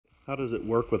How does it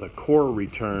work with a core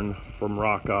return from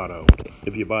Rock Auto?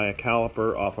 If you buy a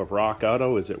caliper off of Rock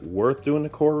Auto, is it worth doing the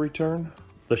core return?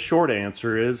 The short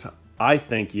answer is, I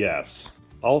think yes.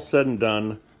 All said and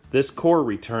done, this core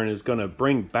return is going to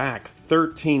bring back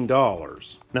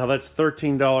 $13. Now that's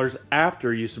 $13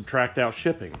 after you subtract out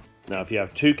shipping. Now if you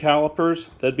have two calipers,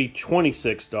 that'd be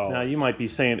 $26. Now you might be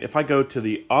saying, if I go to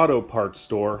the auto parts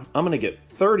store, I'm going to get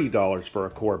 $30 for a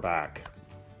core back.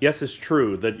 Yes, it's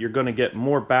true that you're going to get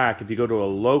more back if you go to a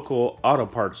local auto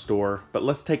parts store, but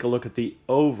let's take a look at the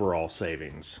overall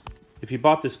savings. If you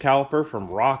bought this caliper from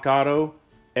Rock Auto,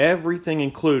 everything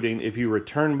including, if you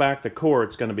return back the core,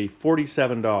 it's going to be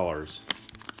 $47.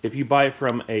 If you buy it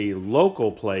from a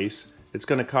local place, it's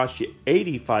going to cost you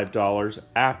 $85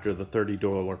 after the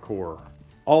 $30 core.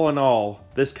 All in all,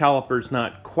 this caliper's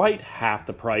not quite half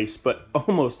the price, but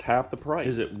almost half the price.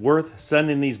 Is it worth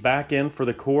sending these back in for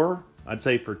the core? I'd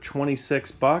say for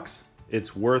 26 bucks,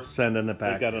 it's worth sending it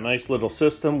back. They've got a nice little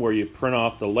system where you print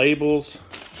off the labels,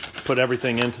 put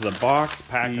everything into the box,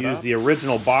 pack it up. Use the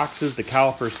original boxes the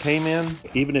calipers came in.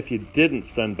 Even if you didn't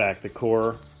send back the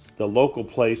core, the local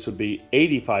place would be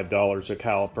 $85 a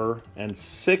caliper and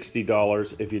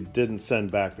 $60 if you didn't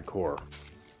send back the core.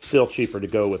 Still cheaper to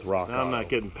go with Rock Auto. I'm not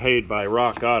getting paid by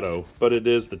Rock Auto, but it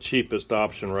is the cheapest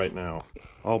option right now.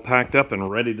 All packed up and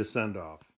ready to send off.